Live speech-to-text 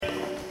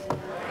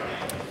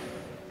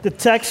The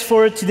text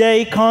for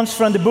today comes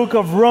from the book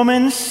of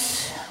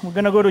Romans. We're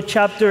going to go to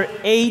chapter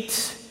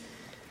 8,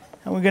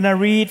 and we're going to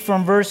read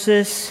from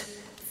verses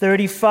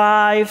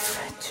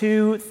 35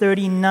 to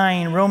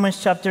 39.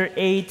 Romans chapter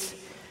 8,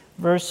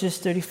 verses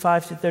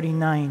 35 to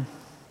 39.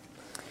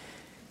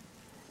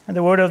 And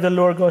the word of the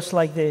Lord goes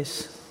like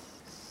this.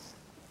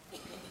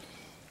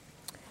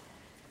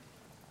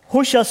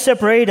 Who shall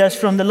separate us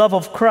from the love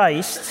of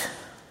Christ?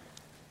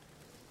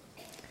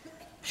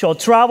 Shall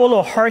trouble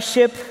or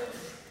hardship,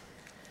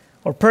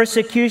 or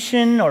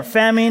persecution, or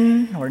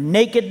famine, or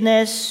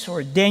nakedness,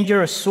 or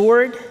danger, or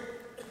sword?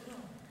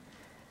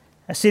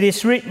 As it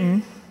is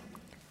written,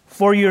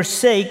 for your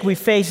sake we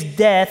face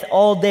death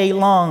all day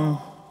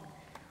long.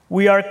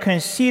 We are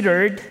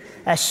considered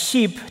as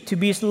sheep to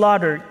be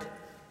slaughtered.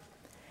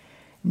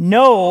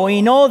 No,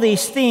 in all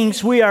these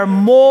things we are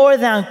more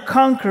than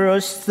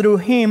conquerors through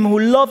him who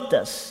loved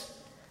us.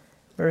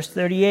 Verse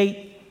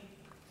 38.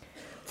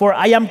 For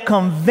I am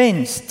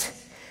convinced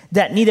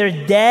that neither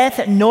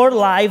death nor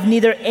life,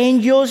 neither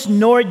angels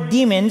nor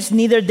demons,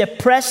 neither the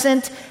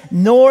present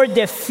nor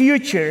the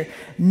future,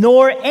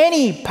 nor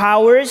any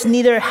powers,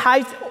 neither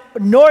height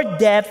nor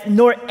depth,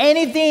 nor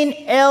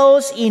anything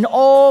else in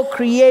all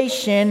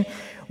creation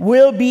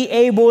will be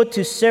able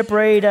to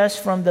separate us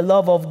from the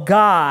love of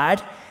God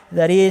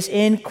that is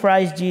in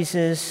Christ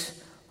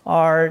Jesus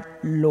our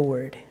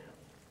Lord.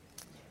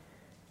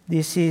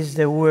 This is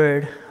the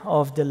word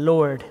of the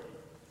Lord.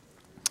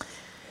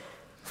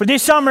 For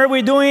this summer,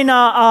 we're doing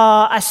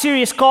a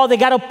series called The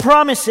God of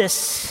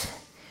Promises.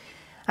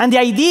 And the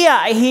idea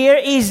here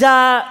is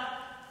that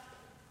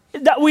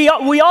we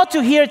ought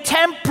to hear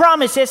 10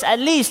 promises, at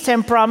least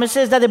 10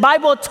 promises, that the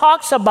Bible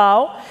talks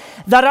about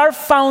that are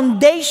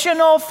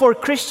foundational for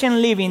Christian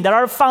living, that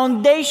are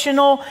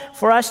foundational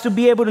for us to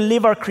be able to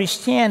live our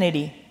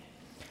Christianity.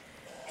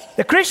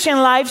 The Christian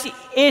life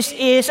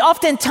is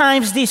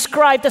oftentimes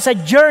described as a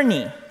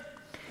journey.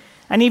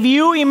 And if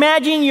you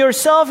imagine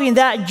yourself in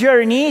that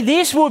journey,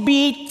 this would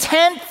be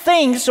 10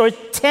 things or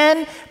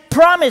 10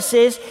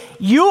 promises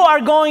you are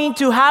going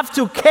to have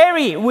to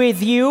carry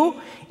with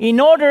you in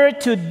order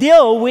to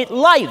deal with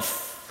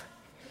life,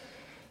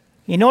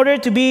 in order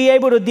to be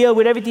able to deal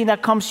with everything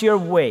that comes your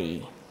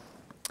way.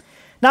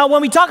 Now,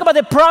 when we talk about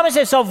the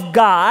promises of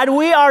God,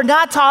 we're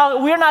not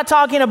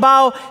talking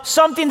about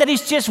something that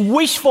is just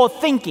wishful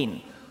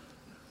thinking.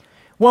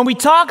 When we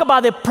talk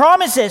about the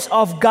promises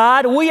of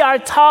God, we are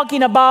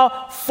talking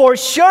about for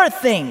sure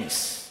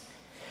things.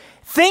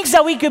 Things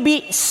that we could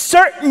be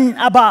certain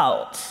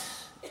about.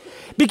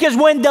 Because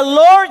when the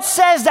Lord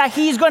says that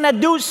He's going to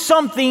do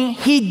something,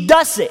 He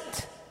does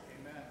it.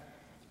 Amen.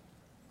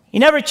 He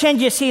never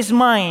changes His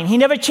mind. He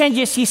never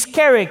changes His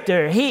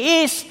character.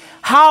 He is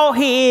how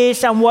He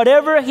is, and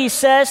whatever He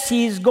says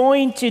He's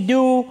going to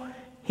do,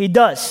 He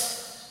does.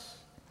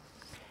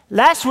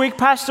 Last week,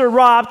 Pastor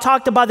Rob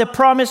talked about the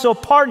promise of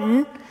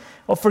pardon,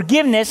 of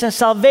forgiveness and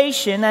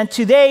salvation, and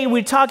today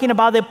we're talking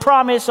about the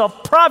promise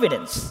of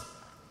providence.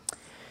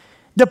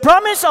 The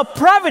promise of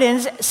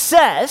providence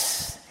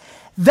says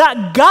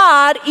that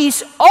God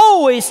is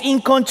always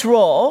in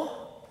control,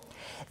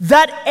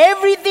 that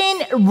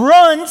everything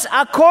runs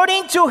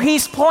according to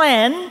His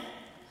plan,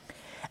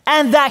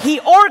 and that He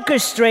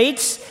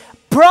orchestrates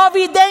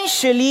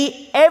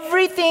providentially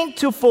everything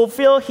to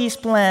fulfill His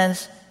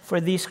plans for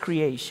this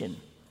creation.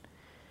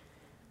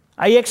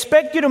 I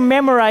expect you to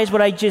memorize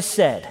what I just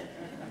said.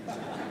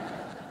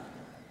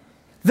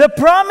 The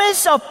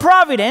promise of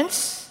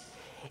providence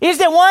is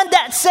the one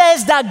that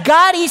says that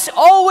God is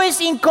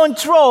always in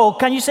control.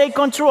 Can you say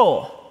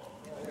control?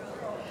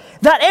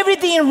 That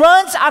everything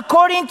runs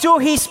according to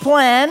His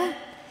plan,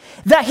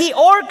 that He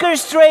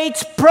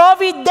orchestrates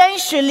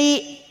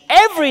providentially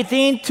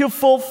everything to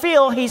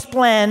fulfill His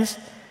plans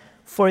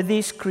for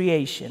this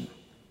creation.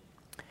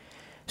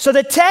 So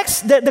the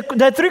text,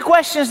 the three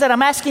questions that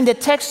I'm asking the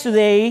text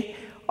today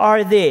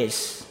are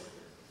this.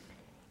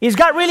 Is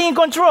God really in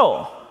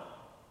control?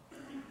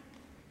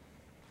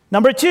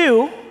 Number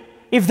two,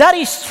 if that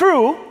is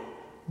true,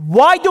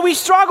 why do we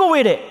struggle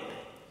with it?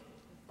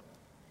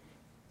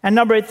 And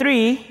number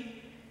three,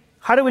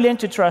 how do we learn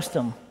to trust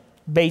Him,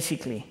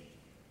 basically?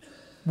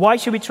 Why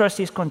should we trust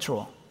His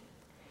control?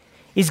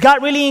 Is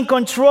God really in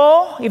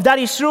control? If that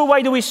is true,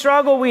 why do we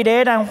struggle with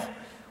it? And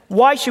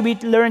why should we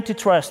learn to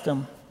trust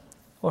Him?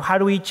 Or how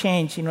do we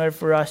change in order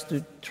for us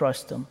to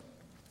trust Him?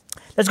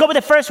 Let's go with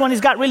the first one.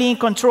 Is God really in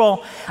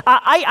control?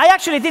 I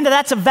actually think that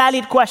that's a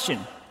valid question.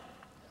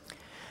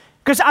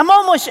 Because I'm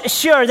almost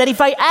sure that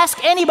if I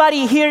ask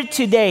anybody here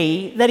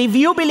today, that if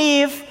you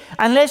believe,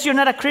 unless you're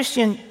not a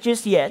Christian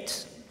just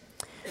yet,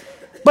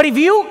 but if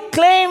you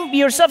claim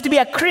yourself to be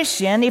a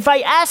Christian, if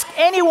I ask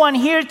anyone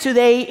here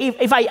today,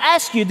 if I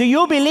ask you, do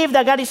you believe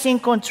that God is in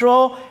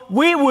control?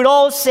 We would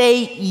all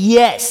say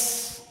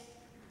yes.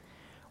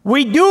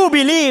 We do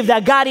believe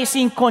that God is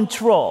in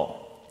control.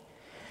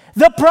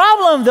 The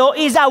problem, though,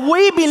 is that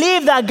we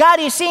believe that God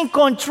is in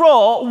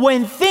control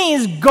when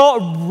things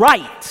go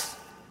right.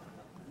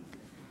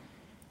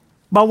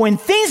 But when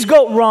things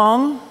go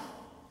wrong,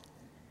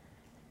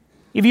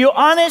 If you're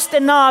honest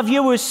enough,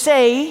 you will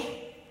say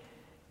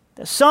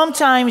that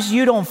sometimes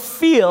you don't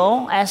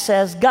feel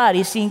as God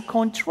is in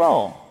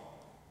control.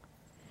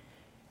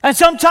 And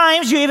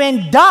sometimes you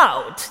even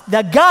doubt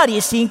that God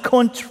is in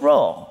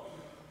control.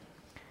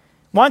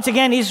 Once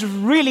again, it's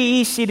really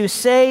easy to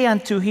say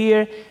and to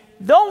hear,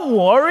 don't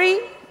worry.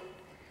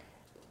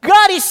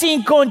 God is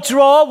in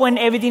control when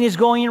everything is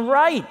going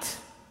right.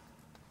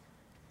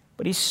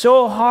 But it's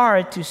so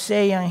hard to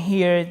say and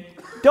hear,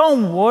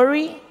 don't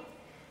worry.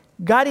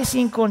 God is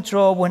in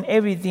control when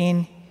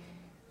everything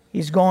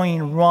is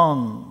going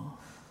wrong.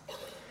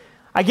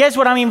 I guess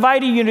what I'm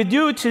inviting you to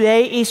do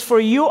today is for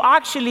you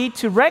actually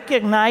to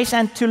recognize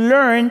and to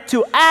learn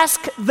to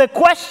ask the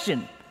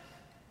question,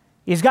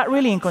 is God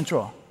really in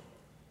control?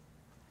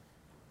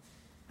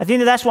 I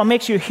think that's what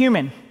makes you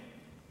human.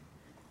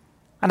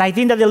 And I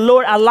think that the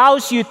Lord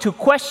allows you to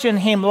question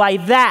Him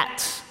like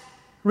that.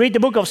 Read the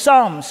book of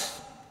Psalms.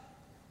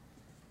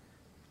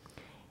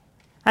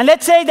 And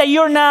let's say that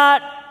you're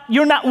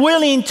not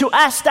willing to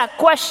ask that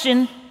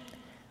question,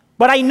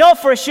 but I know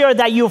for sure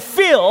that you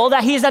feel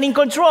that He's not in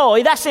control.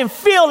 It doesn't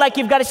feel like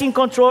if God is in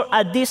control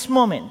at this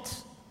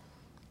moment.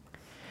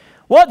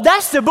 Well,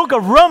 that's the book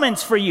of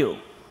Romans for you.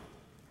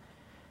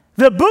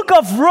 The book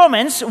of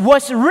Romans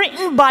was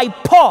written by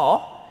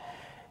Paul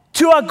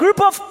to a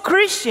group of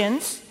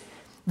Christians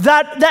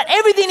that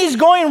everything is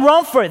going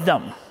wrong for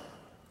them.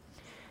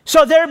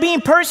 So they're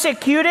being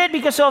persecuted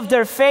because of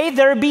their faith.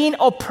 They're being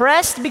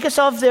oppressed because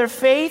of their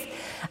faith.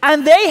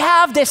 And they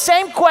have the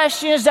same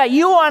questions that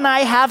you and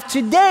I have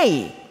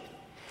today.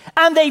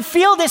 And they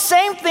feel the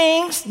same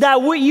things that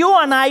you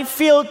and I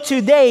feel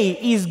today.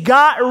 Is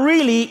God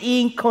really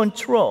in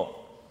control?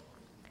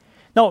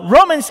 Now,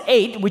 Romans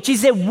 8, which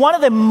is one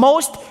of the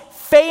most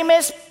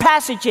famous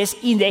passages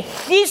in the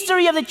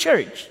history of the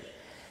church,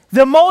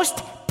 the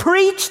most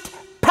preached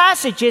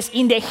passages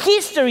in the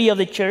history of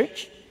the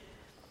church,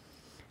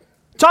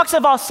 talks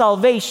about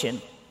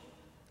salvation.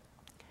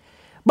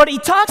 But he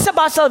talks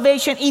about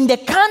salvation in the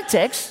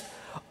context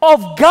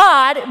of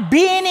God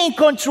being in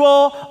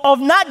control of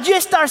not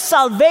just our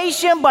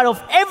salvation, but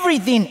of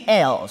everything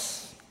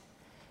else.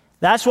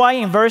 That's why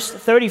in verse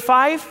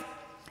 35,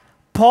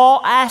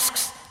 Paul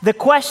asks the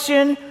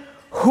question,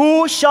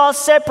 who shall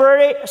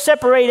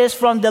separate us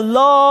from the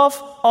love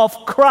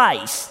of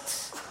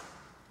Christ?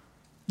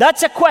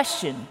 That's a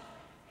question.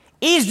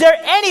 Is there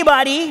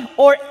anybody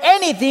or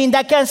anything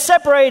that can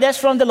separate us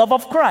from the love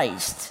of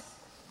Christ?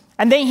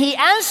 And then he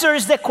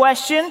answers the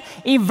question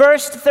in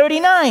verse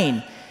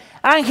 39.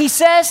 And he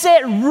says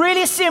it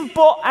really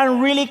simple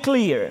and really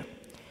clear.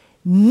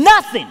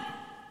 Nothing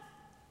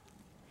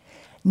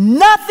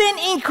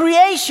in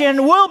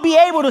creation will be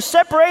able to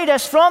separate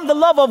us from the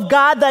love of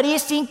God that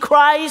is in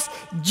Christ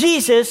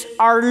Jesus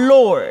our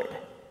Lord.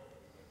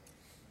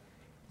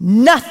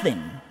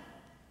 Nothing.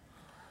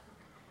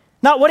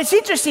 Now, what is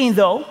interesting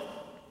though,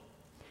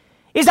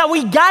 is that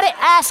we got to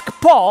ask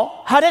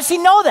Paul, how does he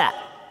know that?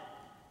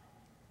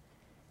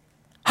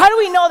 How do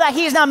we know that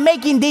he's not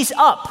making this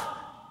up?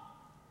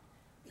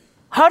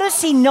 How does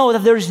he know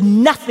that there's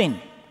nothing?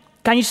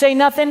 Can you say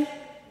nothing?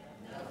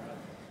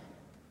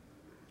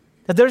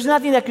 That there's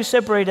nothing that could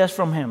separate us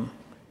from him.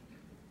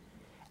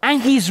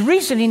 And his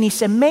reasoning is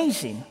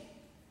amazing.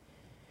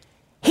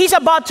 He's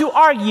about to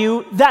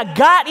argue that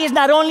God is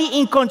not only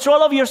in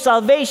control of your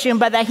salvation,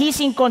 but that He's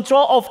in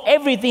control of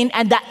everything,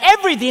 and that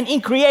everything in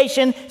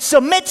creation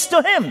submits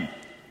to Him.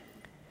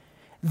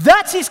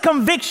 That's his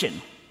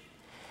conviction.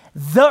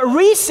 The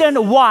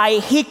reason why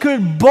he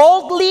could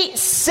boldly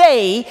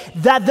say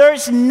that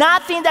there's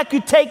nothing that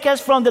could take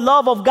us from the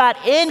love of God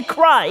in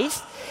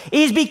Christ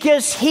is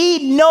because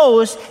he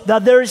knows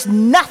that there's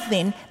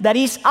nothing that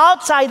is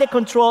outside the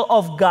control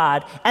of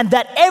God, and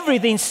that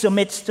everything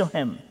submits to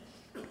Him.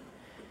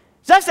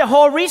 That's the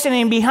whole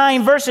reasoning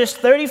behind verses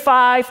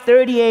 35,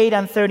 38,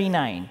 and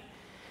 39.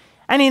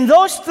 And in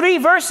those three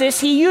verses,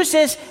 he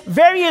uses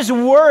various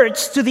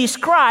words to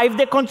describe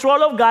the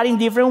control of God in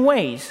different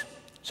ways.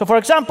 So, for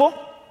example,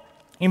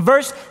 in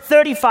verse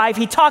 35,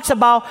 he talks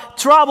about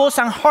troubles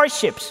and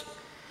hardships.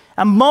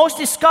 And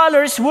most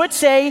scholars would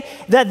say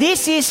that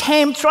this is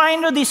him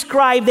trying to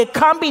describe the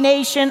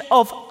combination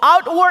of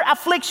outward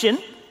affliction,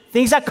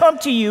 things that come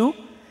to you,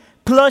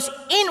 plus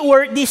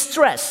inward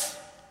distress.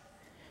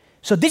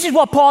 So this is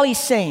what Paul is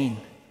saying.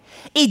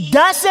 It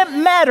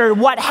doesn't matter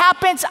what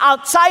happens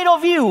outside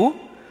of you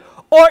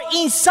or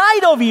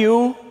inside of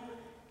you,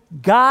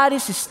 God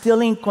is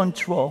still in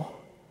control,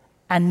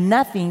 and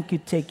nothing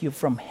could take you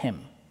from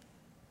Him.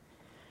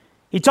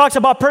 He talks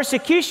about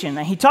persecution,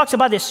 and he talks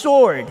about the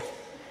sword.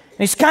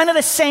 It's kind of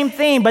the same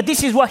thing, but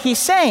this is what he's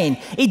saying.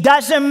 It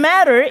doesn't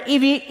matter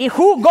if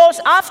who goes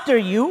after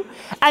you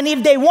and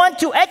if they want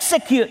to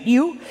execute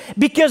you,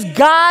 because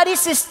God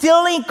is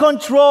still in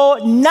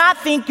control.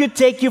 Nothing could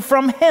take you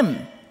from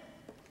Him.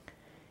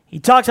 He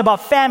talks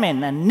about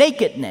famine and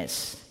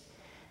nakedness.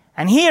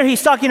 And here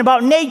he's talking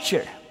about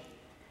nature.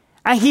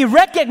 And he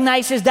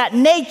recognizes that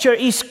nature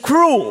is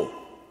cruel.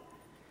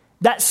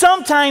 That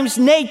sometimes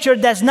nature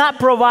does not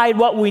provide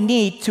what we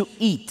need to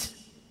eat.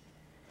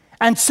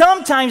 And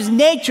sometimes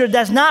nature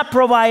does not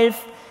provide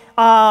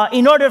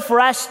in order for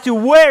us to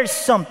wear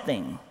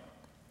something.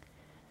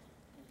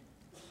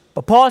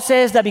 But Paul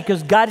says that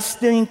because God is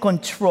still in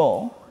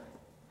control,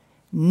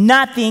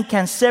 nothing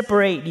can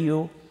separate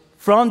you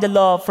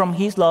from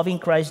his love in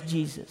Christ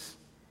Jesus.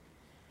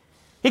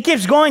 He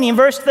keeps going in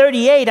verse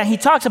 38, and he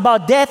talks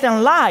about death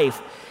and life.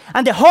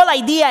 And the whole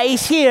idea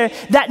is here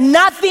that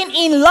nothing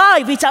in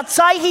life is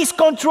outside his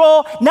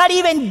control, not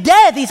even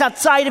death is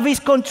outside of his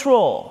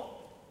control.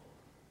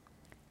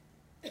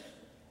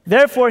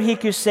 Therefore, he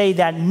could say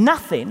that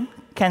nothing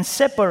can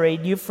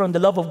separate you from the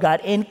love of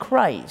God in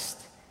Christ.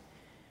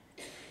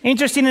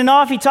 Interesting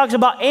enough, he talks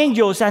about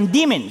angels and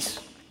demons,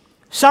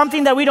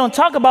 something that we don't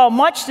talk about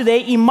much today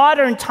in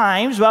modern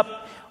times, but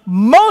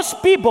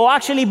most people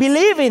actually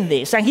believe in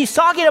this. And he's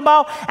talking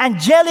about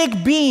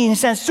angelic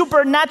beings and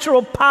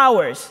supernatural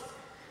powers.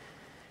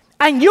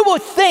 And you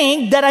would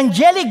think that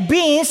angelic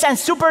beings and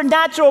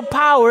supernatural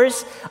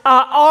powers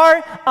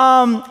are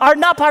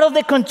not part of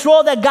the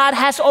control that God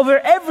has over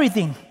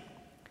everything.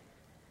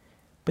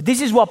 But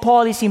this is what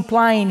Paul is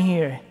implying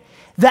here,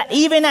 that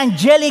even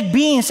angelic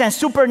beings and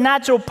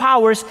supernatural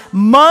powers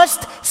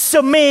must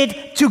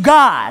submit to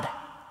God.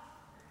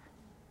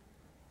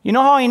 You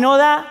know how I know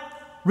that?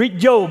 Read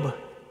Job,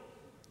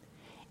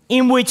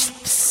 in which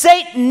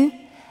Satan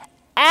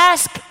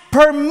asked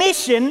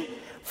permission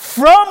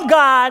from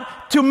God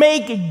to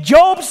make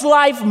Job's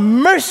life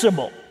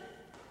miserable.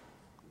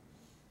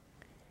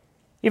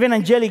 Even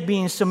angelic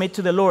beings submit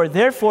to the Lord.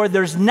 Therefore,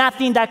 there's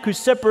nothing that could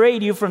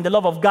separate you from the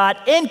love of God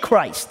in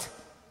Christ.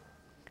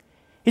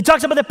 He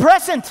talks about the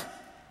present,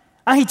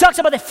 and he talks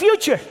about the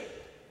future.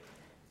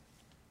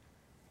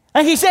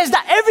 And he says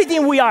that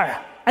everything we are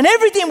and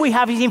everything we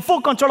have is in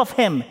full control of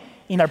him,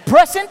 in our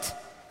present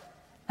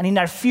and in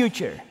our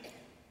future.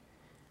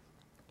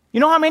 You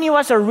know how many of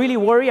us are really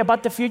worried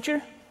about the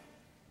future?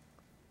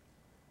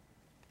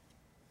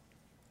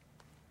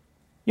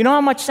 You know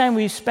how much time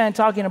we spend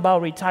talking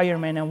about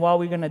retirement and what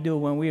we're going to do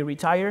when we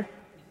retire?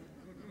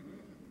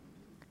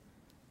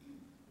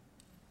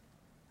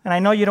 And I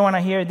know you don't want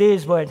to hear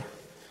this, but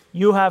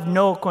you have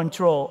no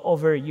control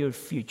over your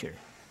future.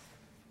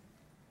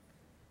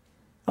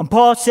 And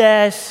Paul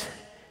says,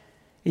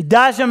 it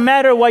doesn't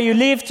matter what you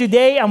live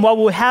today and what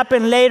will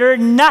happen later.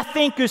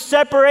 Nothing could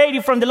separate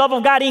you from the love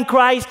of God in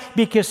Christ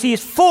because he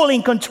is fully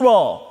in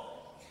control.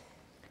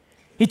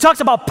 He talks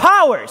about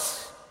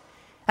powers.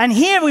 And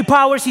here with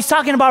powers, he's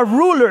talking about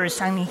rulers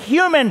and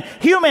human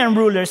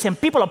rulers and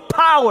people of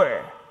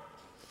power.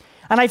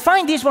 And I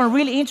find this one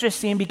really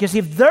interesting because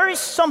if there is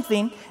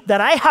something that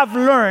I have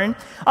learned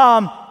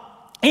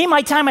in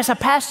my time as a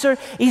pastor,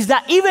 is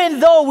that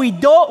even though we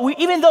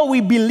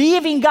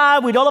believe in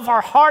God with all of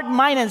our heart,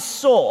 mind, and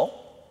soul,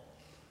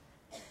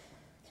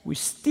 we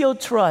still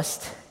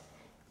trust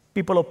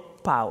people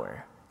of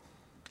power.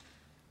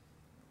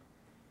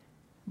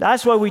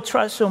 That's why we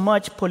trust so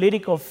much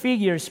political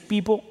figures,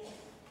 people.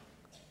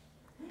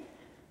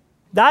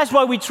 That's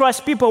why we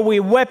trust people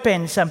with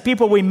weapons and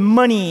people with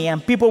money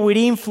and people with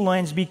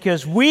influence,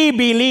 because we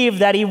believe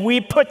that if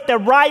we put the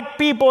right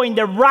people in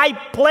the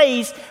right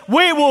place,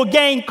 we will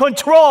gain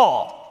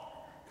control.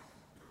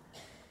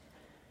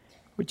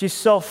 Which is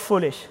so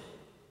foolish.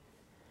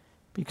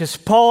 Because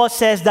Paul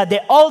says that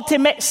the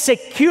ultimate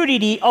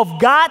security of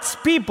God's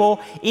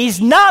people is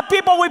not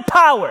people with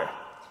power.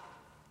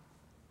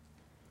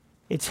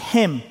 It's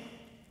him.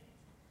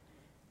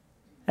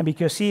 And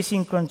because he's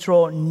in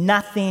control,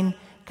 nothing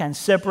can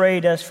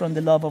separate us from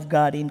the love of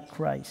God in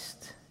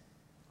Christ.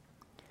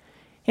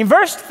 In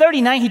verse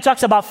 39, he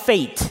talks about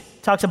fate.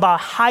 Talks about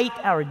height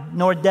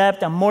nor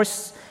depth, and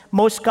most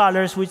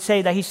scholars would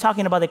say that he's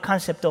talking about the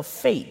concept of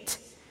fate.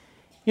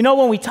 You know,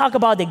 when we talk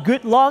about the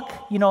good luck,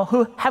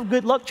 who have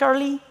good luck,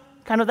 Charlie?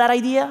 Kind of that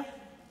idea?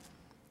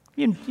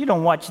 You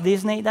don't watch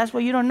Disney, that's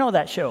why you don't know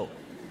that show.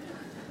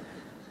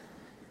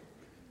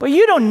 But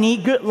you don't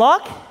need good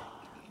luck.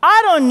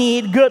 I don't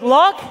need good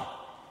luck.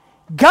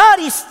 God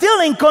is still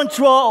in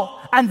control,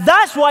 and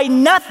that's why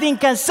nothing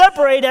can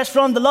separate us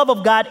from the love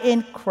of God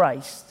in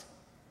Christ.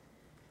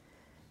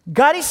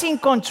 God is in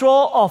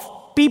control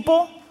of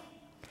people.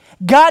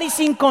 God is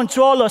in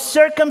control of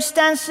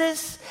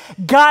circumstances.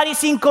 God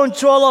is in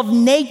control of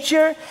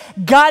nature.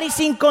 God is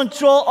in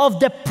control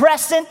of the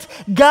present.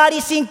 God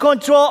is in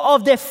control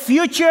of the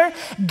future.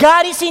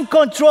 God is in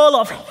control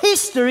of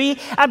history,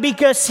 and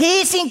because he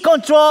is in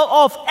control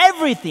of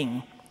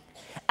everything,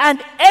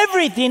 and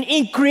everything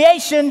in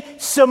creation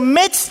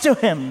submits to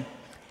him,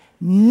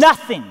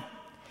 nothing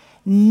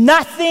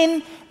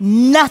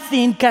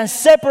can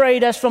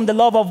separate us from the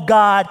love of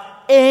God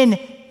in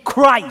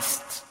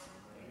Christ.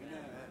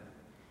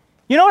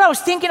 You know what I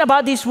was thinking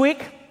about this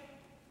week?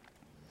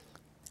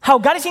 How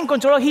God is in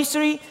control of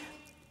history.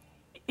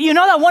 You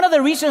know that one of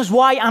the reasons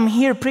why I'm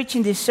here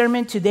preaching this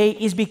sermon today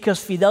is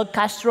because Fidel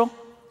Castro.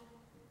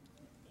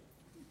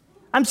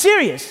 I'm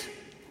serious.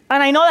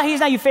 And I know that he's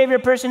not your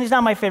favorite person. He's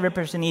not my favorite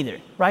person either,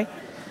 right?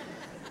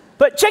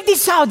 But check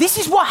this out. This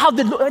is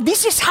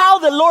how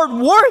the Lord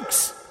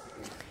works.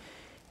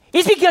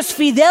 It's because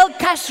Fidel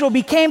Castro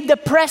became the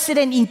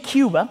president in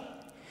Cuba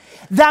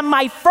that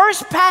my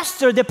first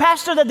pastor, the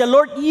pastor that the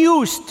Lord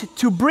used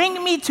to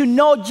bring me to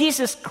know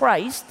Jesus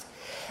Christ,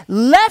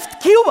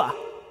 left Cuba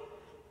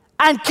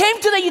and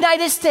came to the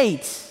United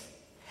States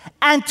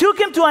and took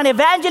him to an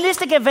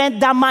evangelistic event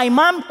that my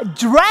mom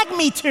dragged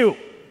me to.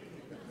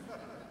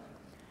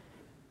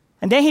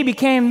 And then he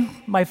became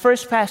my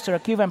first pastor, a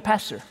Cuban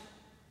pastor.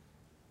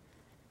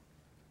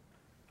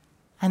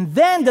 And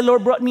then the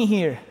Lord brought me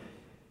here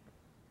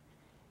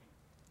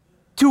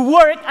to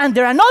work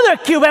under another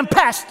Cuban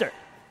pastor.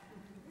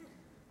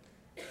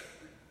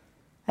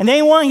 And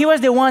then he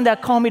was the one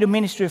that called me to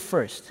ministry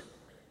first.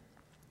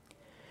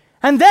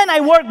 And then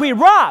I worked with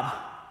Rob.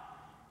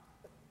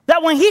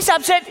 That when he's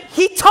upset,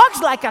 he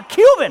talks like a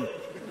Cuban.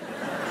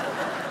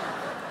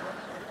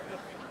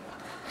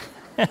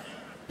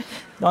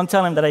 Don't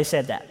tell him that I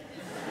said that.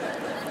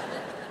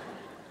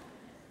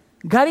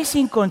 God is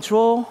in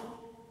control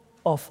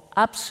of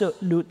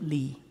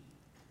absolutely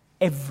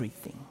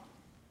everything.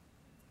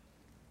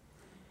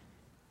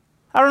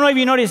 I don't know if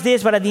you noticed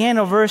this, but at the end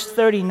of verse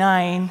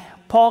 39,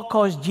 Paul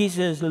calls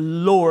Jesus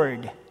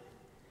Lord,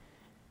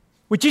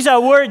 which is a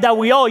word that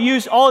we all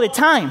use all the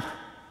time.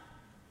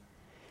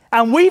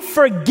 And we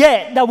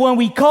forget that when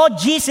we call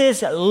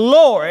Jesus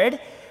Lord,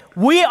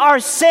 we are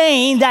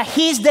saying that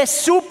he's the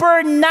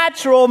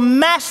supernatural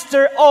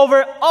master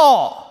over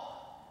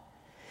all.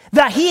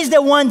 That he's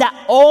the one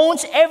that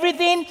owns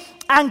everything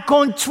and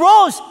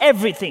controls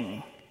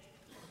everything.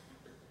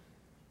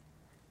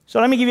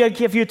 So let me give you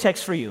a few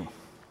texts for you.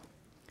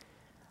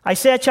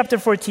 Isaiah chapter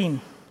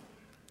 14.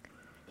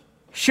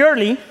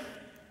 Surely,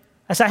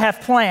 as I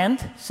have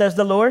planned, says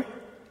the Lord,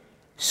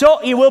 so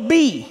it will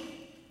be.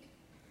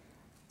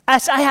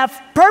 As I have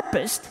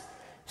purposed,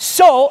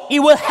 so it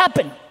will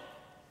happen.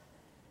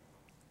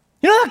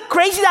 You know how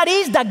crazy that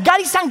is? That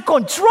God is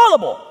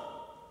uncontrollable.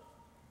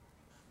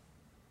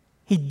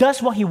 He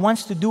does what he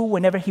wants to do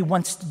whenever he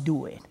wants to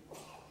do it.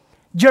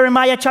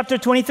 Jeremiah chapter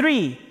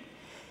 23.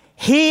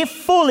 He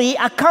fully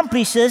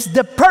accomplishes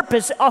the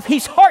purpose of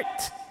his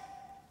heart.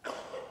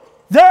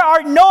 There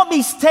are no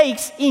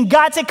mistakes in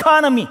God's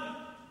economy.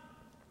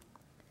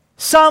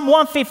 Psalm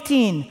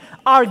 115.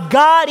 Our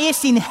God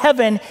is in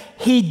heaven.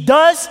 He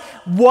does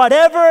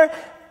whatever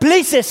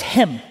pleases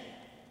him.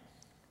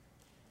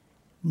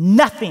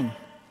 Nothing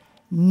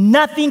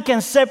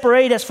can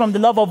separate us from the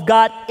love of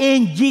God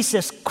in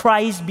Jesus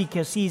Christ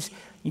because he's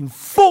in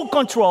full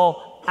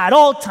control at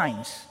all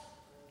times.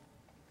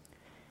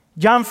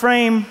 John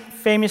Frame,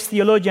 famous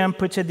theologian,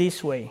 puts it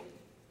this way.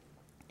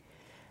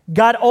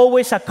 God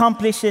always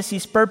accomplishes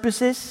his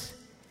purposes.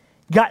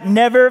 God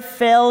never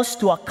fails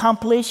to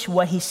accomplish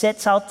what he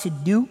sets out to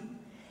do.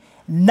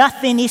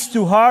 Nothing is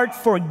too hard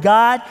for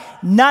God.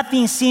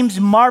 Nothing seems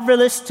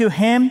marvelous to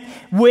him.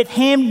 With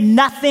him,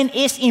 nothing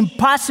is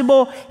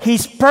impossible.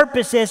 His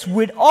purposes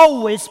would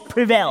always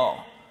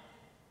prevail.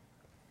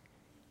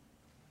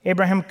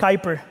 Abraham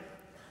Kuyper,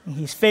 in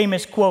his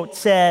famous quote,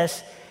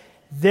 says,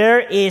 there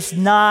is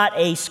not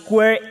a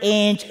square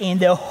inch in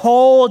the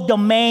whole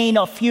domain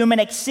of human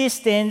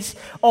existence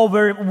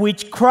over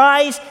which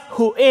Christ,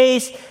 who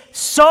is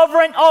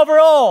sovereign over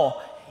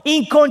all,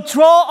 in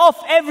control of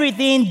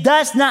everything,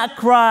 does not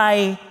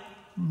cry,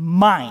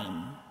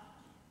 mine.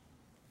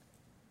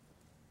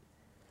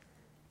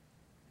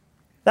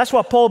 That's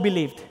what Paul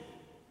believed.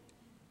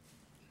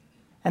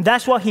 And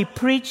that's what he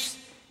preached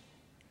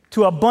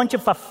to a bunch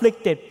of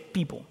afflicted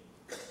people.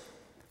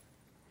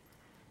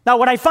 Now,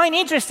 what I find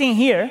interesting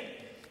here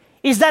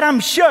is that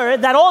I'm sure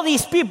that all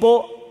these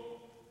people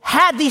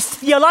had this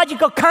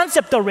theological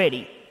concept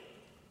already.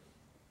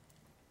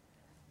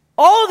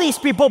 All these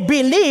people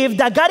believe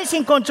that God is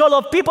in control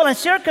of people and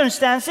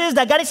circumstances,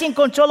 that God is in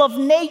control of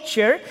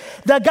nature,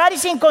 that God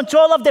is in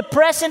control of the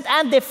present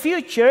and the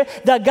future,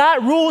 that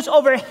God rules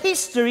over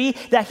history,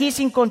 that he's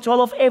in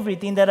control of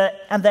everything,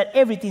 and that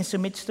everything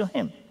submits to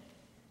him.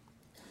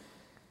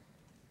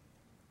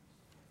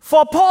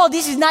 For Paul,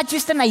 this is not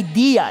just an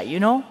idea, you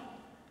know.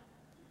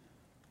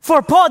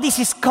 For Paul, this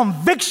is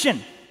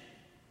conviction.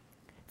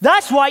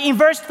 That's why in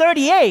verse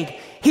 38,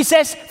 he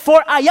says,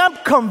 for I am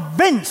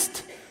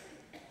convinced.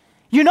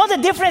 You know the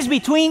difference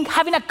between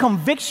having a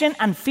conviction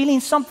and feeling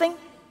something?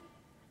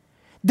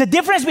 The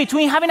difference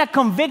between having a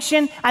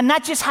conviction and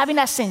not just having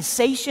a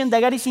sensation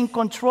that God is in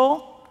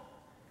control?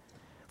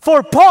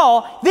 For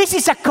Paul, this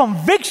is a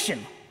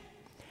conviction.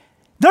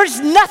 There's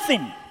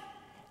nothing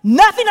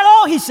at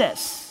all, he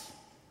says,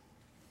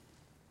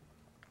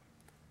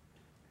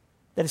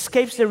 that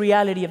escapes the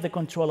reality of the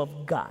control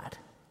of God.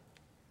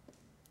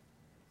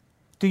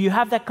 Do you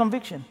have that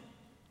conviction?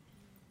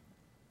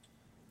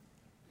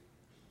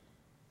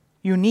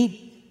 You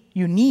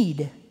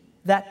need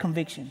that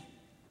conviction.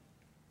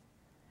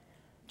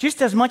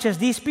 Just as much as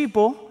these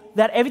people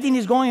that everything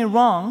is going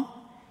wrong,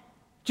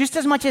 just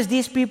as much as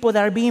these people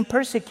that are being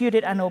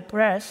persecuted and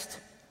oppressed,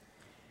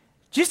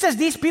 just as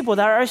these people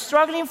that are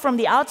struggling from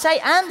the outside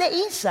and the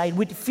inside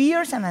with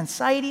fears and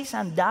anxieties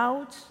and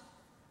doubts,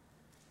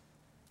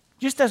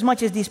 just as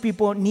much as these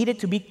people needed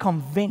to be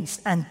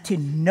convinced and to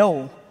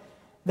know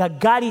that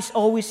God is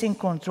always in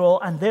control,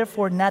 and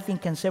therefore nothing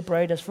can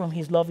separate us from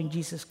his love in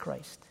Jesus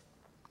Christ.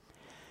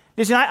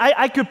 Listen,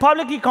 I could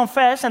publicly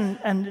confess,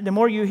 and the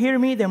more you hear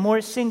me, the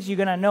more things you're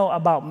going to know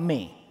about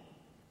me.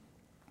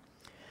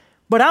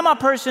 But I'm a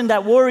person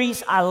that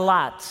worries a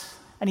lot,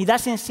 and it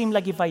doesn't seem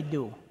like if I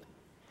do.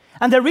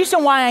 And the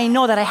reason why I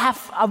know that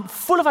I'm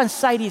full of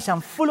anxieties,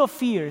 I'm full of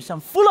fears,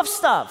 I'm full of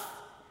stuff,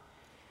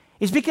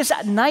 is because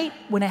at night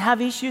when I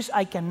have issues,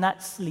 I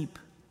cannot sleep.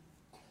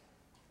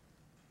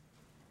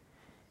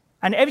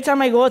 And every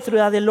time I go through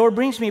that, the Lord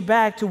brings me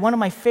back to one of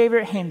my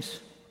favorite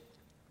hymns.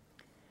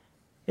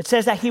 It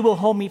says that he will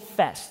hold me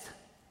fast.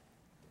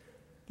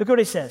 Look what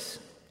it says.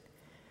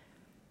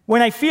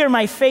 When I fear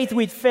my faith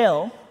will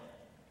fail,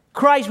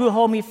 Christ will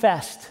hold me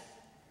fast.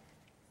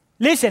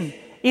 Listen,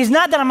 it's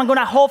not that I'm going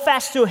to hold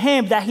fast to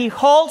him, that he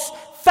holds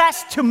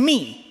fast to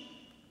me.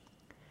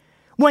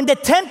 When the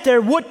tempter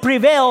would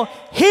prevail,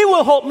 he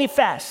will hold me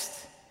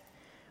fast.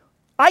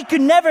 I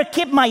could never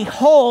keep my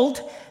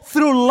hold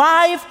through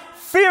life's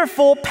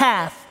fearful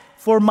path,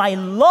 for my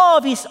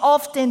love is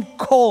often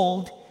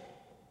cold,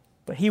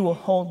 but he will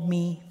hold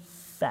me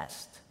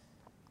fast.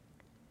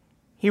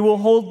 He will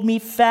hold me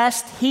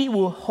fast. He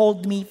will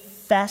hold me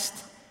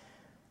fast.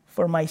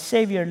 For my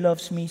Savior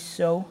loves me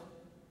so,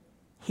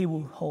 he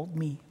will hold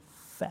me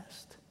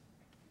fast.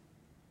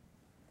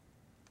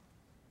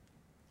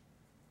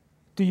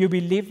 Do you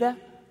believe that?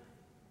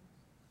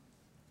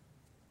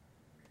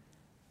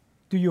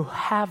 Do you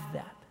have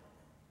that?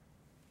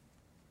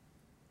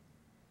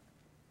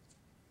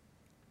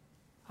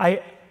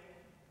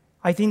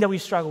 I think that we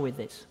struggle with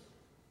this.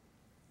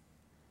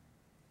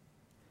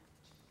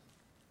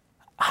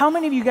 How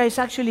many of you guys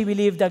actually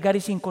believe that God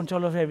is in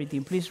control of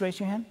everything? Please raise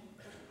your hand.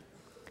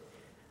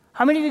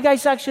 How many of you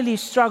guys actually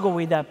struggle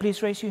with that?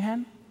 Please raise your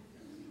hand.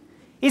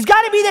 It's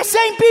got to be the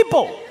same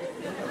people.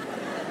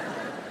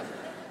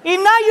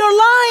 If not, you're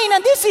lying,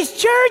 and this is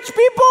church,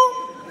 people.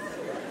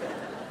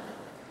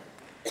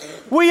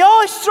 We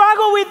all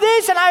struggle with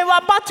this, and I'm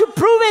about to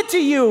prove it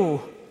to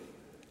you.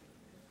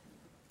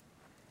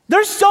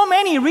 There's so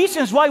many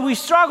reasons why we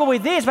struggle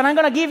with this, but I'm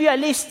going to give you at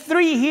least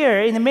 3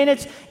 here in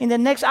the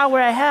next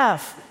hour I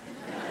have.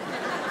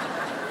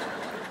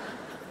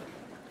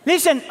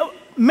 Listen,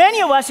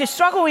 many of us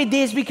struggle with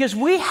this because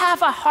we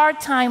have a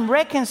hard time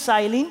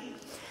reconciling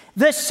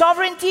the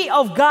sovereignty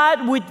of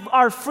God with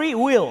our free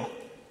will.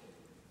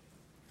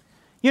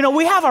 You know,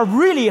 we have a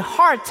really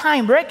hard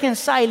time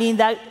reconciling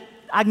that,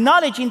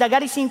 acknowledging that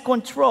God is in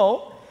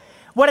control,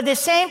 but at the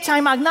same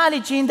time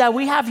acknowledging that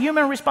we have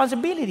human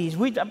responsibilities.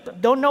 We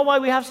don't know why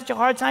we have such a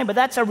hard time, but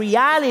that's a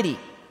reality.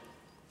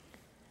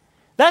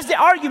 That's the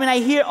argument I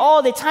hear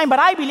all the time, but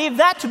I believe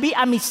that to be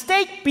a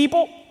mistake,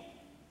 people.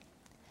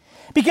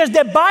 Because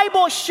the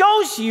Bible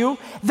shows you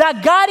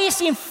that God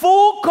is in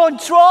full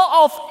control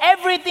of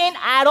everything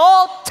at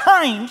all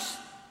times,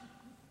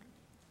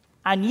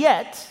 and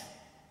yet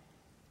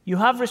you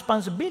have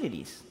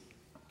responsibilities,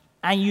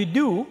 and you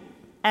do,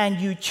 and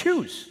you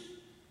choose.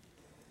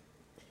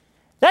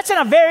 That's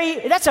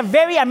a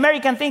very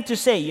American thing to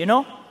say, you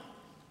know?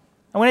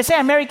 And when I say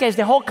America, it's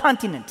the whole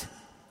continent.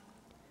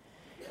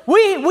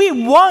 We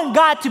want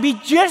God to be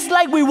just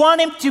like we want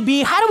him to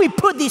be. How do we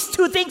put these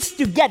two things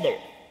together?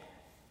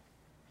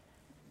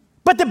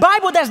 But the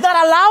Bible does not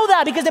allow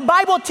that, because the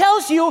Bible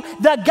tells you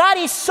that God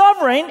is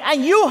sovereign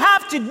and you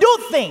have to do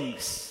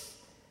things.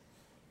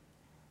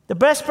 The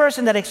best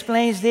person that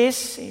explains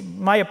this,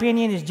 in my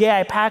opinion, is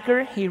J.I.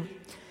 Packer.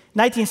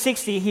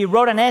 1960, he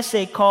wrote an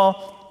essay called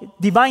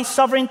Divine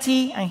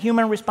Sovereignty and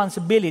Human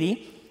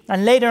Responsibility.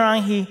 And later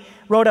on, he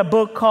wrote a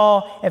book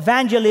called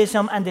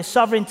Evangelism and the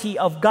Sovereignty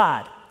of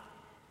God.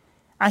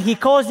 And he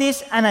calls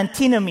this an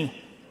antinomy.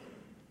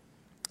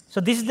 So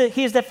this is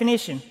his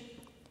definition.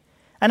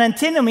 An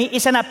antinomy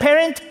is an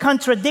apparent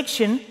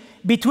contradiction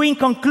between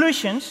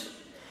conclusions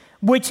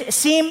which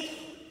seem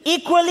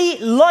equally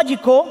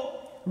logical,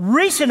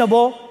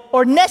 reasonable,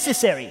 or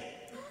necessary.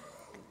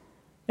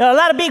 There are a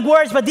lot of big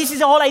words, but this is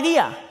the whole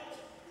idea.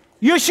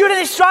 You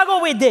shouldn't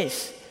struggle with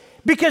this,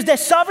 because the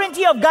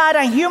sovereignty of God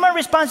and human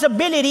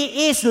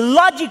responsibility is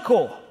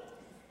logical,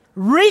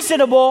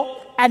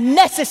 reasonable, and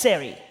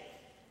necessary.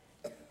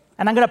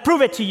 And I'm going to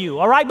prove it to you.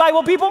 All right,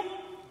 Bible people?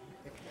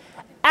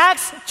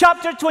 Acts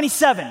chapter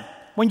 27.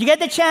 When you get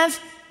the chance,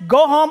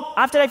 go home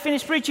after I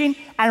finish preaching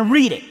and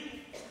read it.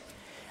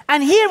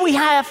 And here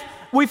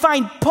we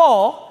find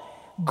Paul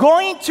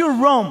going to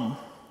Rome.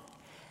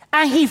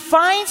 And he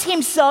finds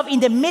himself in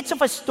the midst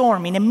of a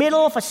storm, in the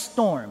middle of a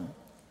storm.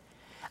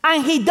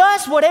 And he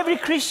does what every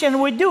Christian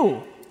would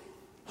do.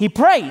 He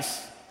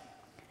prays.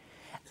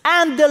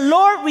 And the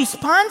Lord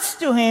responds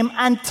to him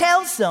and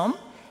tells him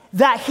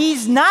that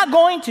he's not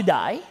going to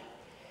die,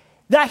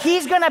 that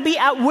he's going to be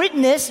a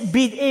witness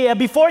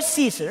before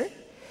Caesar,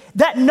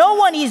 that no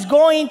one is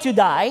going to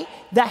die,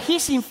 that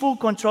he's in full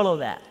control of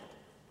that.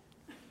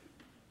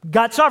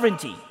 God's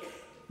sovereignty,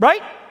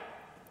 right?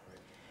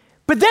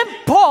 But then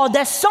Paul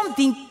does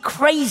something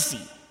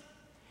crazy.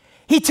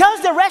 He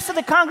tells the rest of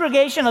the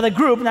congregation, or the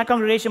group, not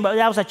congregation, but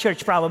that was a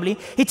church probably.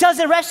 He tells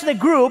the rest of the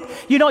group,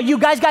 you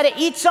guys got to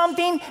eat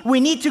something. We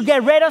need to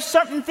get rid of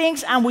certain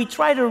things, and we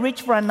try to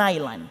reach for an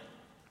island.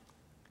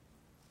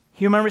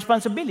 Human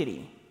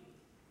responsibility.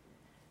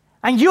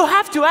 And you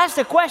have to ask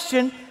the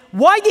question,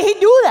 why did he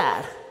do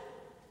that?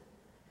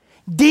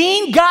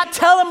 Didn't God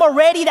tell him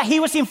already that he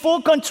was in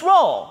full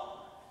control?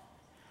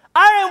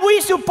 Aren't we,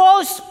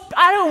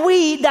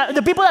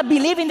 the people that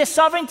believe in the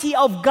sovereignty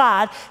of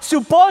God,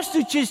 supposed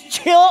to just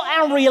chill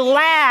and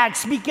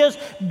relax because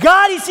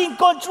God is in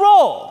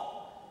control?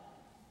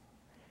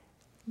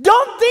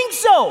 Don't think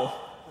so.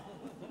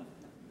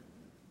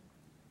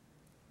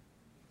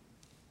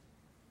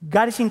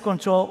 God is in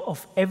control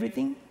of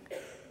everything.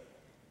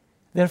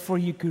 Therefore,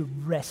 you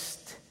could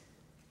rest.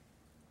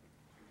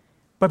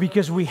 But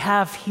because we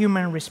have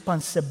human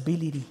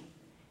responsibility,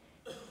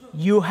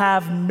 you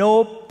have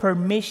no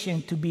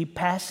permission to be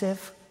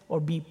passive or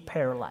be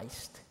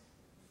paralyzed.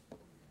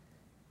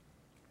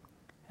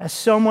 As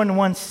someone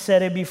once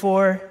said it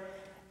before,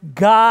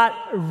 God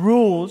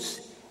rules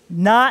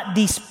not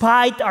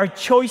despite our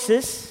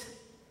choices,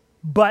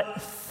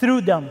 but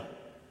through them.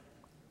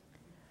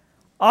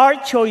 Our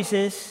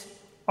choices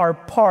are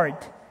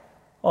part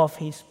of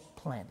His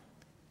plan.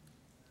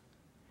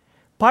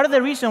 Part of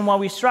the reason why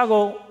we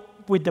struggle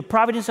with the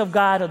providence of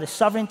God or the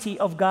sovereignty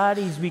of God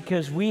is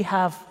because we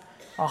have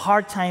a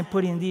hard time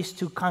putting these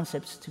two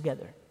concepts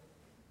together.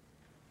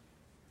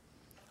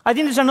 I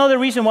think there's another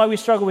reason why we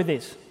struggle with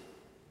this.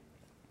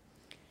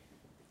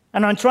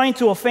 And I'm trying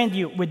to offend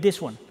you with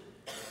this one.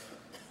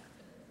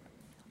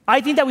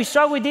 I think that we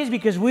struggle with this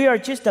because we are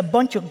just a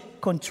bunch of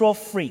control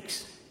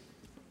freaks.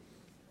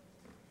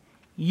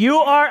 You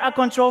are a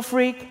control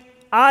freak.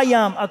 I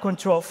am a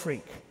control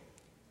freak.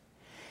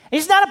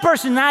 It's not a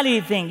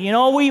personality thing.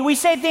 We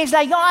say things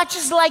like, I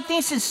just like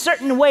things a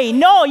certain way.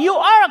 No, you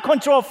are a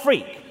control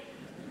freak.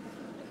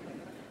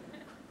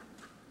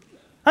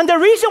 And the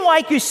reason why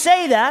I could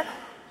say that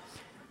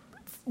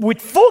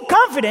with full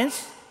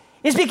confidence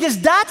is because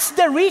that's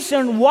the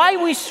reason why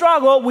we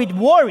struggle with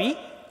worry,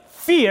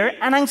 fear,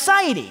 and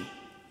anxiety.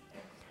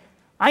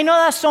 I know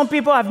that some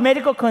people have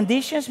medical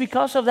conditions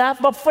because of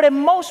that, but for the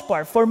most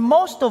part, for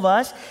most of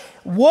us,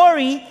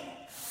 worry,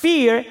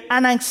 fear,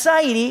 and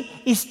anxiety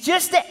is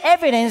just the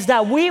evidence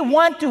that we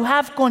want to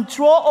have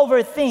control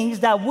over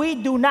things that we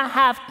do not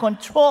have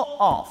control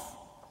of.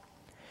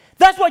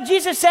 That's what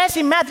Jesus says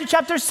in Matthew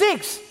chapter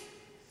 6.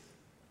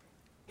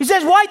 He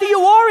says, why do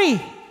you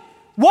worry?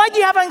 Why do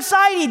you have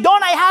anxiety?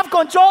 Don't I have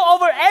control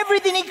over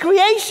everything in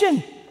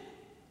creation?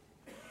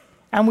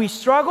 And we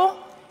struggle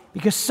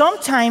because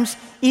sometimes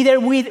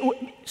we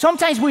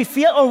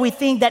feel or we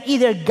think that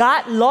either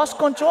God lost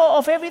control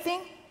of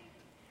everything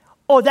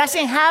or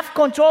doesn't have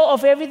control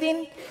of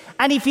everything.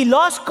 And if He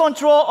lost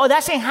control or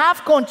doesn't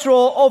have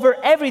control over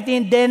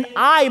everything, then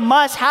I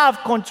must have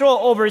control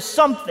over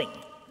something,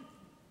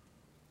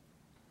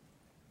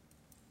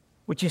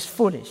 which is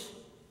foolish.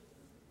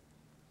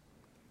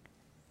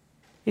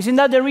 Isn't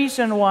that the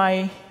reason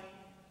why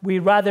we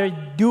rather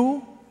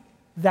do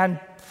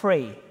than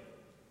pray?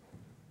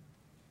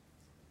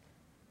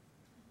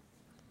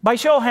 By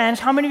show of hands,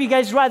 how many of you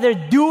guys rather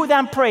do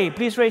than pray?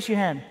 Please raise your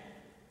hand.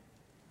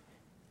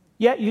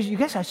 Yeah, you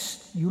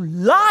guys you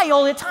lie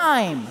all the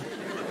time.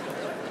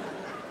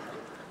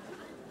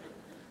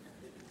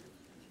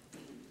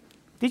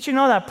 Did you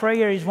know that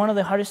prayer is one of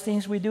the hardest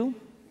things we do?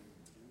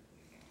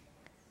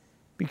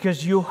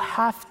 Because you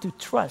have to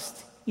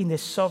trust in the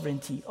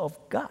sovereignty of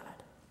God.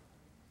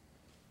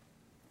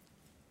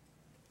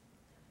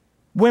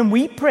 When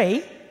we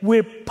pray,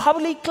 we're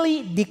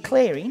publicly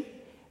declaring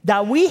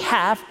that we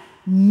have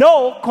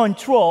no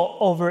control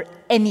over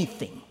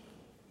anything.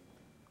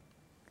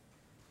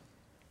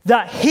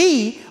 That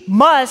He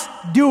must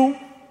do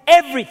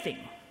everything.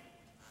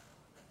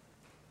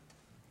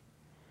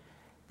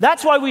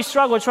 That's why we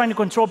struggle trying to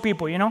control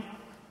people,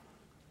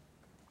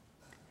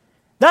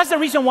 That's the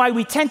reason why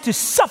we tend to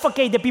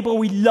suffocate the people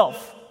we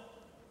love.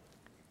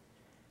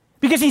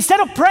 Because instead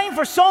of praying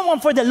for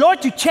someone, for the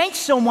Lord to change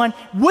someone,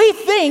 we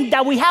think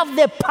that we have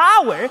the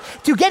power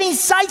to get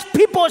inside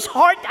people's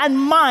heart and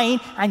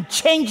mind and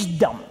change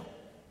them.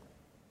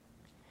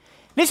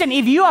 Listen,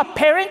 if you're a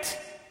parent,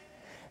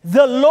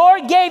 the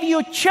Lord gave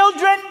you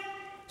children,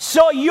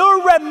 so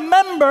you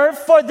remember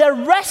for the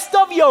rest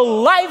of your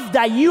life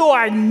that you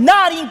are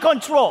not in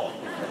control.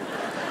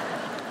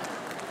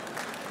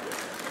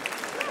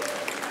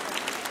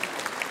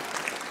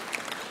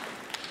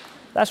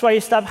 That's why you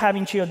stop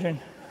having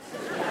children.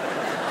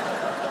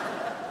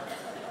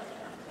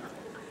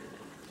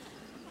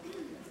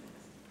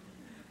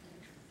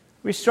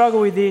 We struggle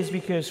with this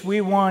because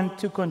we want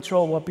to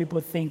control what people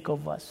think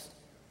of us.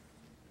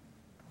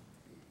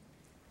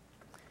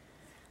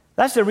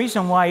 That's the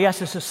reason why,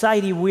 as a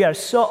society, we are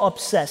so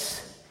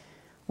obsessed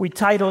with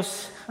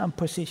titles and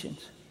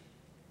positions.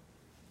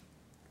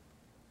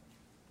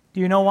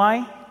 Do you know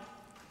why?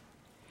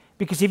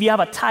 Because if you have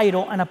a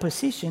title and a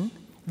position,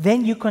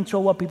 then you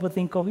control what people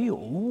think of you.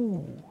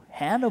 Ooh,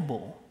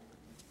 Hannibal,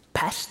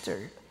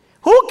 pastor.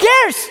 Who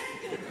cares?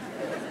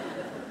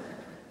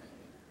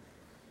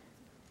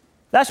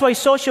 That's why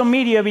social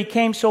media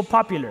became so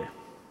popular.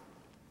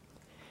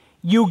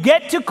 You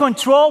get to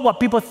control what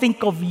people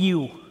think of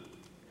you.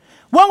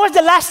 When was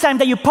the last time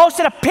that you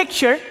posted a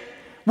picture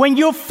when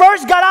you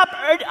first got up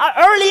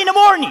early in the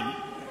morning?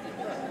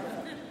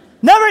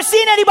 Never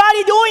seen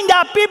anybody doing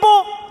that,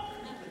 people.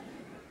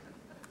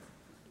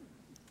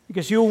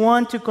 Because you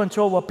want to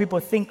control what people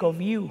think of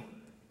you.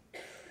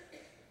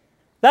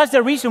 That's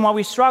the reason why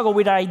we struggle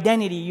with our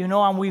identity,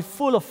 and we're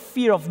full of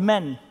fear of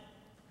men.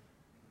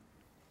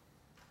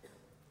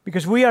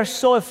 Because we are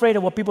so afraid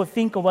of what people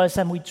think of us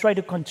and we try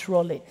to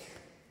control it.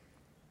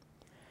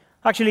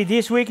 Actually,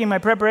 this week in my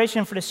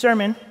preparation for the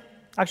sermon,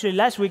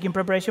 last week in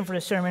preparation for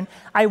the sermon,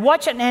 I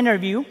watched an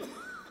interview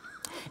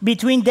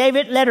between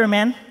David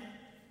Letterman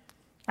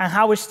and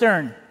Howard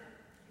Stern.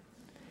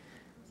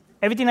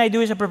 Everything I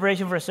do is a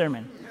preparation for a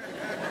sermon.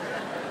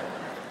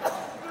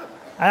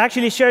 I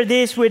actually shared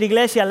this with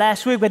Iglesia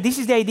last week, but this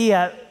is the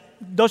idea.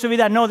 Those of you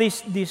that know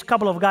these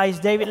couple of guys,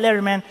 David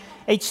Letterman,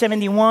 age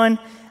 71,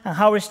 and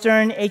Howard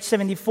Stern, age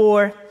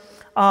 74.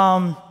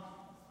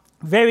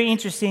 Very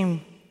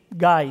interesting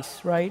guys,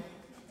 right?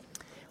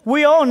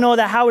 We all know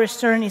that Howard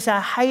Stern is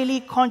a highly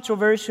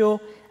controversial,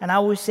 and I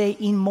would say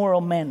immoral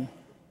man.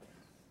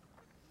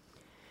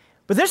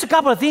 But there's a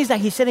couple of things that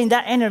he said in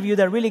that interview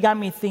that really got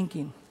me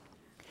thinking.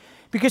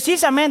 Because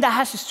he's a man that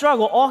has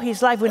struggled all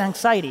his life with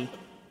anxiety.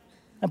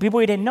 And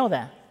people didn't know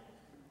that.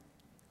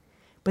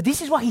 But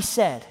this is what he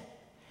said.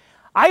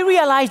 I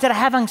realize that I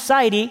have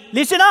anxiety.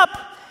 Listen up.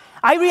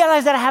 I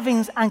realize that I have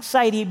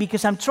anxiety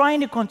because I'm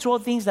trying to control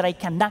things that I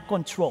cannot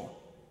control.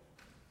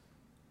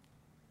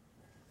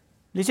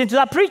 Listen to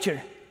that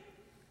preacher.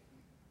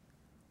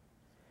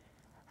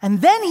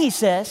 And then he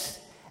says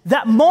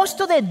that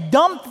most of the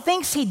dumb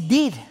things he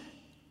did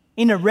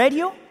in the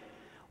radio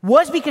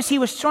was because he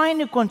was trying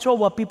to control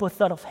what people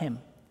thought of him.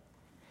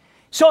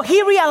 So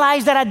he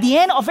realized that at the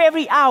end of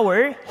every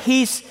hour,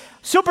 his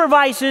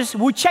supervisors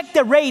would check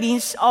the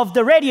ratings of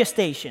the radio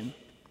station.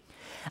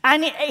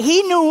 And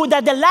he knew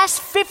that the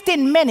last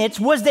 15 minutes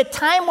was the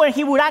time where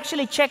he would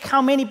actually check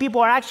how many people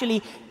are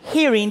actually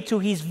hearing to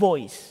his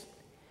voice.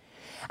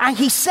 And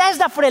he says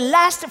that for the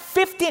last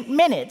 15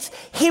 minutes,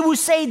 he would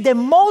say the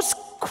most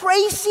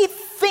crazy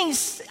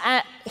things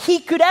he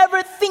could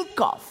ever think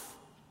of.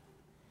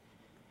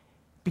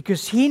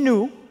 Because he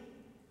knew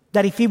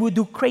that if he would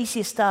do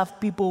crazy stuff,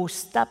 people would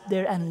stop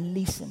there and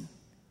listen.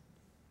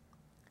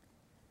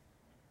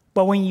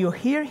 But when you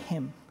hear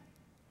him,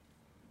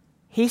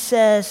 he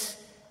says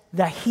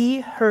that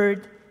he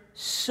hurt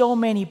so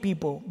many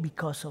people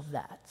because of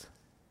that.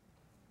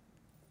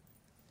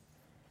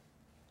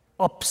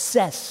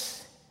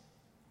 Obsessed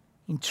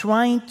in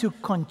trying to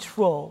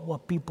control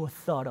what people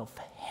thought of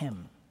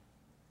him.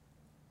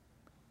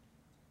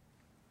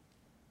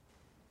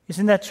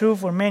 Isn't that true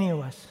for many of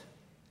us?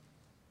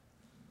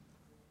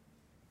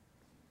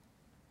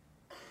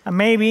 And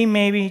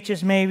maybe,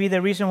 just maybe,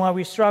 the reason why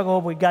we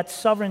struggle with God's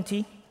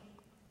sovereignty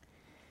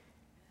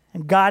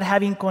and God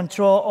having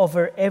control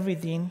over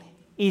everything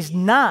is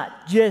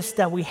not just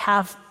that we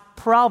have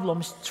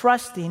problems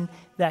trusting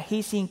that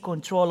He's in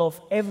control of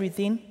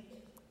everything,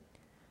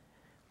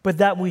 but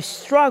that we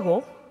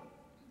struggle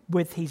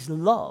with His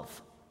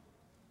love.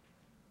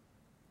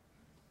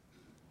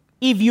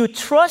 If you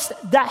trust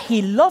that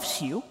He loves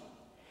you,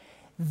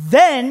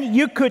 then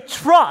you could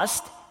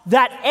trust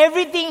that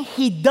everything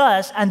He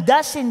does and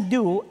doesn't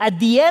do at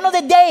the end of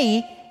the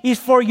day is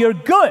for your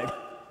good.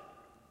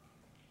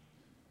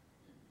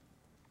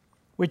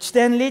 Which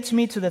then leads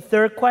me to the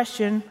third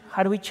question: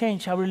 how do we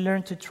change? How do we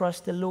learn to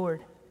trust the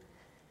Lord?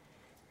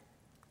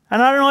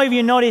 And I don't know if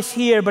you notice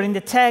here, but in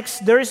the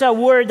text, there is a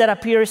word that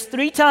appears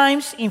 3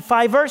 times in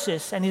 5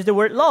 verses, and it's the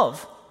word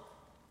love.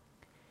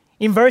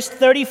 In verse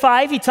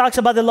 35, he talks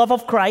about the love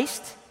of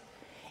Christ.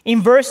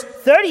 In verse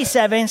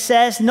 37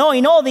 says, "No,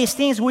 in all these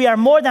things we are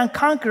more than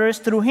conquerors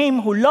through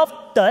Him who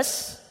loved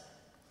us."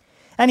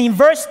 And in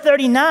verse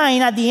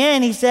 39 at the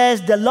end, he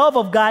says, "The love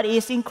of God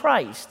is in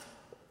Christ."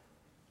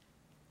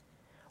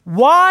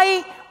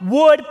 Why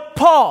would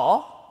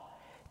Paul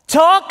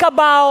talk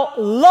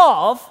about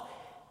love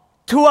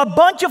to a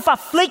bunch of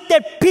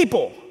afflicted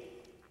people?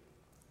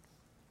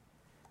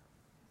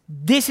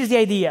 This is the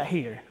idea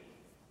here.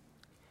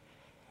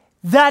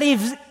 That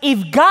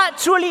if God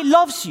truly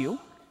loves you,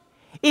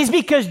 it's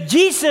because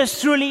Jesus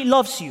truly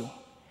loves you.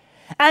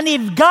 And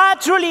if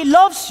God truly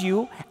loves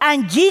you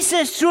and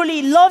Jesus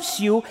truly loves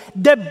you,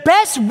 the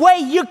best way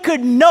you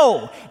could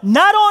know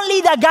not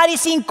only that God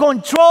is in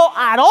control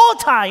at all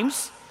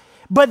times,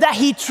 but that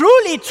He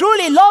truly,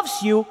 truly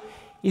loves you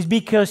is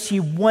because He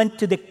went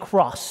to the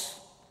cross.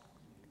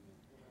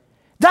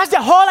 That's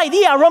the whole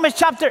idea of Romans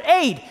chapter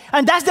 8.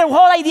 And that's the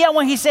whole idea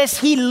when he says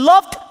He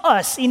loved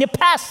us in the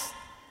past.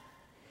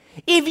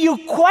 If you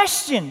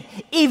question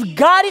if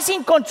God is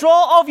in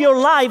control of your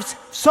lives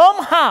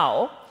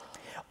somehow,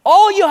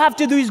 all you have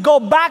to do is go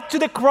back to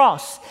the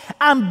cross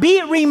and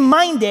be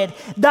reminded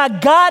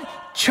that God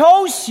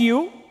chose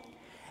you,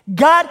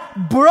 God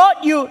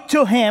brought you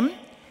to Him,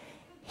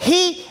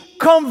 He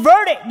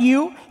converted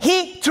you.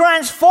 He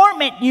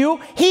transformed you.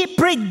 He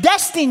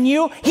predestined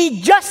you. He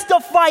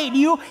justified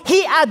you.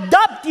 He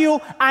adopted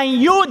you,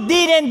 and you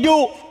didn't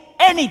do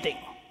anything.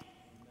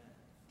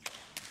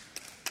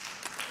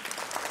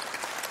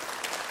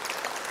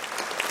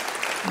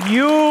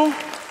 You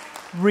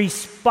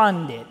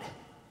responded.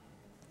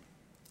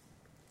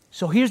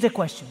 So here's the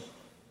question.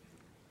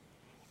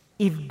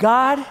 If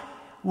God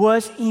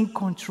was in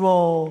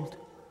control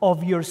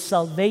of your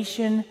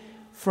salvation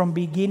from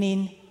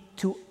beginning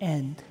to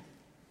end,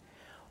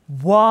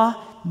 what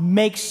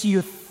makes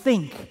you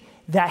think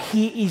that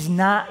He is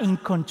not in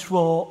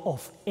control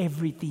of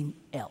everything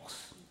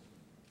else?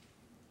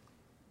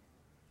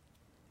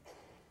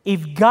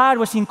 If God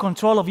was in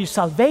control of your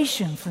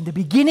salvation from the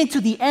beginning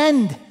to the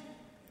end,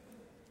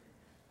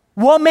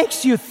 what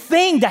makes you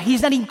think that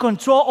He's not in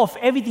control of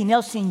everything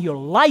else in your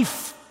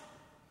life?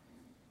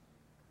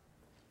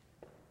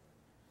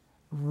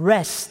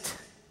 Rest.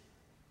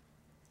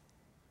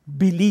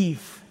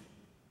 Believe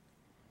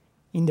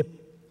in the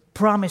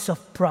promise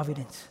of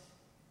providence.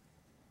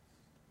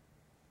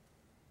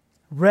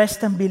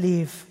 Rest and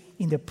believe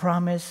in the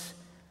promise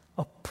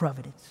of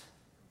providence.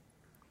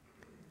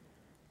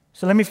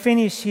 So let me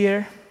finish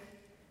here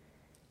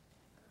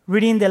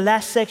reading the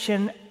last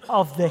section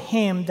of the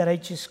hymn that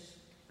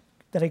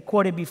I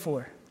quoted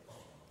before.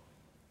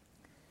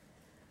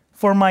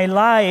 For my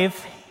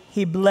life,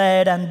 He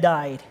bled and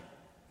died.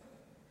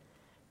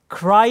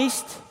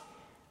 Christ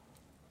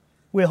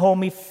will hold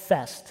me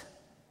fast.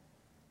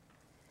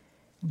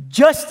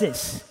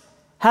 Justice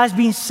has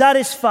been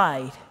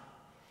satisfied.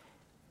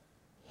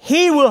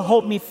 He will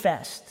hold me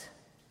fast.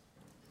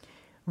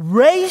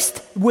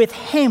 Raised with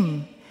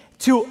Him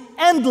to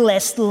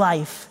endless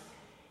life,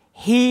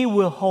 He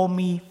will hold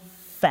me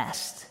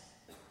fast.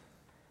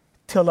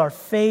 Till our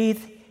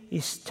faith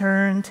is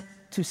turned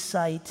to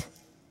sight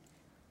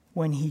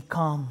when He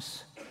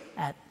comes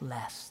at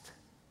last.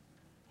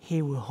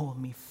 He will hold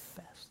me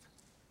fast.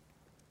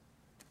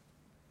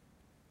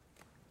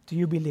 Do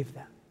you believe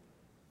that?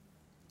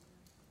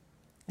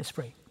 Let's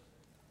pray.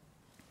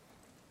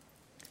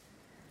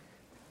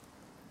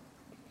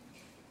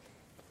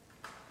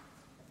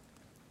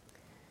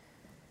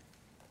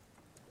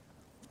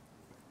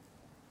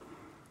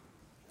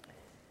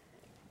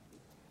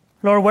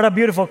 Lord, what a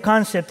beautiful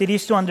concept it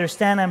is to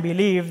understand and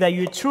believe that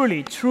you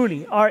truly,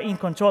 truly are in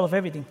control of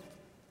everything.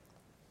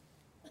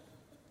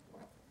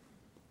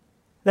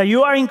 That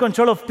you are in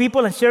control of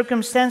people and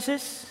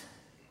circumstances.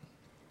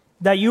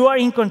 That you are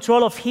in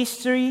control of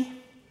history.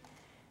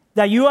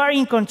 That you are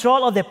in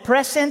control of the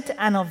present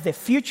and of the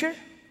future.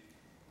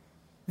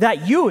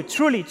 That you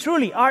truly,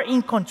 truly are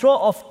in control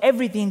of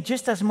everything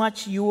just as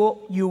much you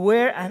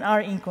were and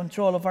are in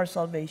control of our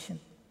salvation.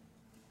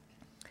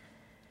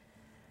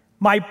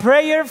 My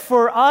prayer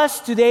for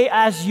us today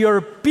as your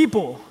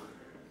people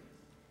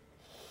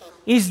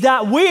is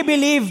that we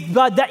believe,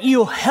 but that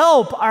you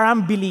help our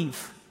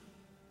unbelief.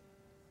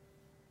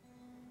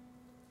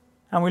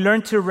 And we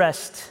learn to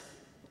rest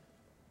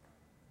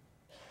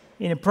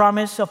in the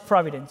promise of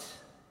providence.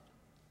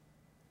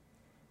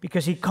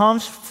 Because it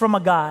comes from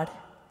a God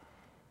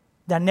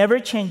that never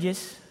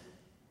changes,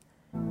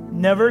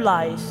 never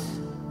lies,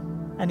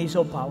 and is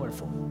so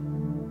powerful.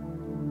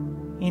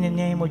 In the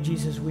name of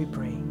Jesus we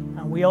pray.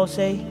 And we all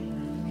say,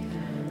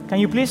 can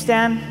you please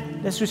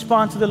stand? Let's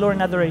respond to the Lord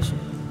in adoration.